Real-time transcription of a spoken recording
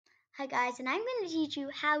Hi guys, and I'm going to teach you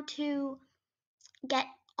how to get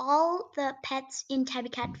all the pets in Tabby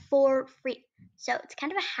Cat for free. So it's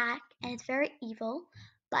kind of a hack and it's very evil,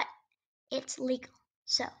 but it's legal.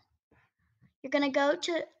 So you're going to go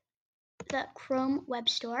to the Chrome web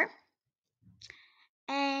store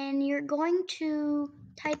and you're going to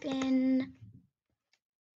type in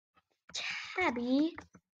Tabby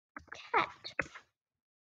Cat.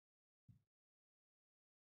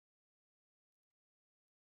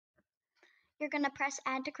 You're going to press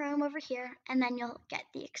add to Chrome over here and then you'll get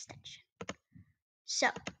the extension. So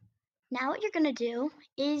now what you're going to do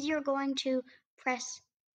is you're going to press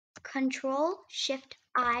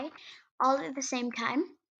Control-Shift-I all at the same time,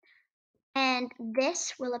 and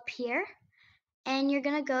this will appear, and you're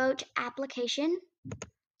going to go to Application,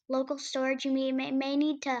 Local Storage. You may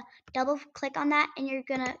need to double click on that, and you're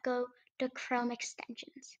going to go to Chrome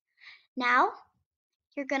Extensions. Now,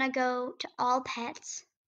 you're going to go to All Pets,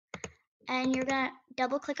 and you're going to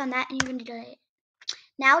double click on that, and you're going to delete it.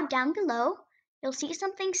 Now, down below, you'll see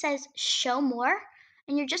something says Show More,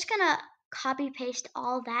 and you're just going to copy paste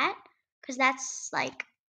all that, because that's like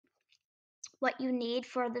what you need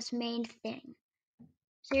for this main thing.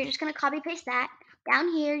 So you're just going to copy paste that.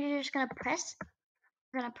 Down here, you're just going to press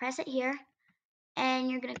it here, and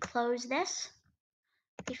you're going to close this,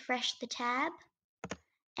 refresh the tab,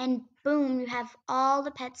 and boom, you have all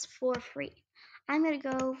the pets for free. I'm going to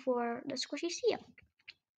go for the squishy seal.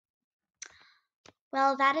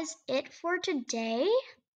 Well, that is it for today.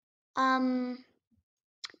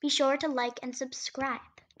 Be sure to like and subscribe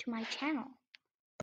to my channel.